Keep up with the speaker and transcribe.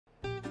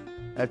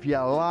If you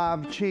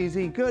love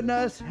cheesy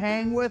goodness,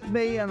 hang with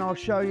me and I'll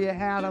show you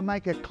how to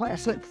make a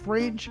classic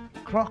French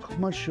Croque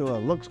Monsieur.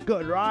 Looks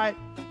good, right?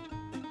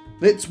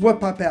 Let's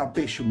whip up our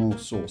bechamel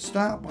sauce.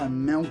 Start by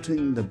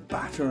melting the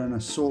butter in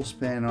a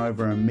saucepan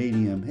over a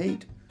medium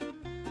heat.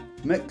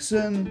 Mix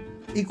in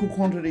equal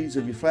quantities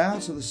of your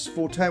flour, so this is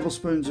 4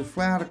 tablespoons of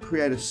flour to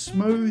create a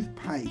smooth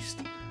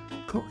paste.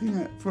 Cooking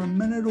it for a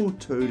minute or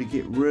two to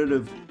get rid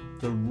of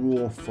the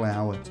raw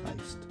flour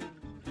taste.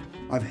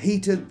 I've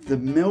heated the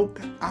milk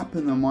up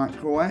in the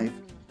microwave.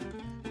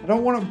 I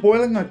don't want it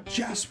boiling, I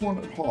just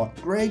want it hot.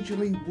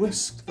 Gradually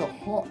whisk the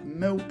hot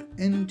milk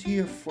into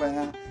your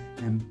flour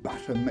and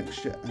butter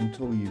mixture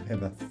until you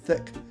have a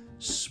thick,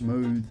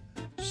 smooth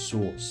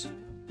sauce.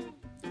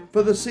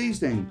 For the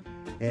seasoning,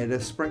 add a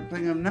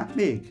sprinkling of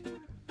nutmeg,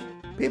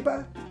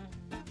 pepper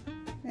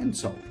and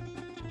salt.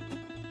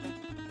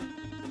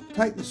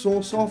 Take the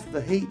sauce off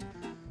the heat,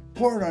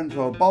 pour it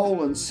into a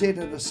bowl and set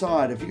it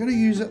aside. If you're going to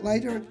use it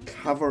later,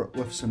 cover it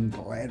with some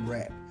Glad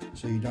wrap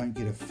so you don't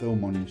get a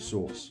film on your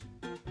sauce.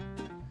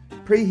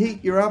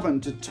 Preheat your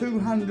oven to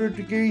 200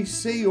 degrees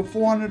C or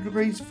 400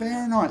 degrees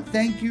Fahrenheit.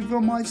 Thank you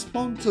for my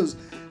sponsors,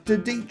 to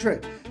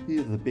Dietrich.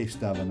 You're the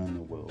best oven in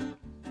the world.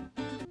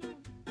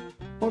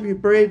 Pop your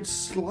bread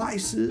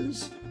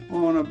slices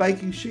on a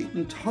baking sheet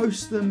and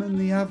toast them in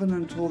the oven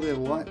until they're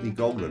lightly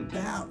golden,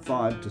 about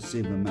 5 to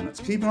 7 minutes.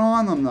 Keep an eye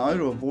on them though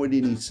to avoid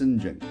any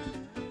singeing.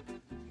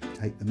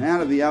 Take them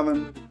out of the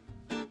oven.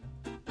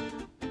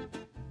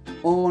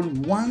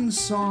 On one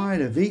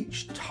side of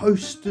each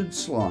toasted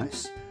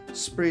slice,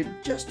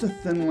 spread just a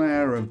thin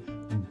layer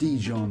of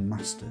Dijon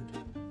mustard.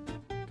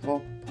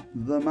 Top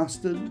the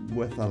mustard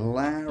with a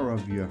layer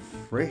of your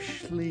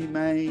freshly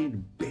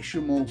made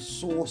bechamel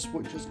sauce,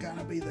 which is going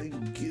to be the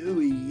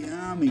gooey,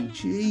 yummy,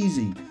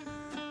 cheesy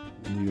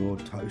in your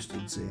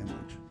toasted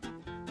sandwich.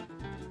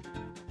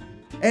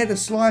 Add a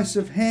slice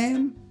of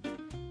ham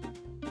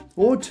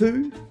or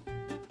 2,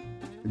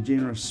 a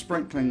generous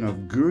sprinkling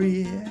of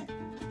Gruyere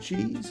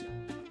cheese,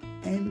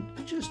 and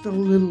just a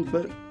little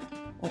bit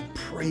of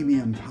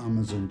premium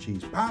Parmesan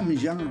cheese,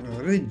 Parmigiano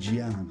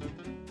Reggiano.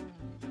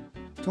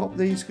 Top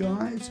these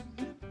guys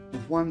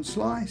with 1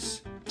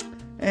 slice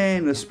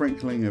and a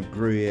sprinkling of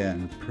Gruyere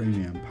and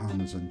premium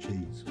Parmesan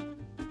cheese.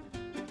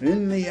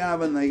 In the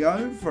oven they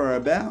go for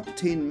about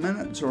 10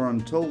 minutes or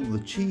until the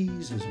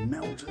cheese is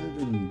melted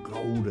and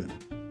golden.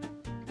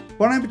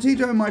 Bon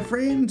appetito, my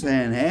friends,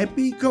 and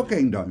happy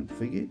cooking. Don't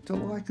forget to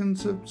like and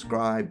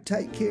subscribe.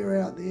 Take care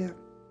out there.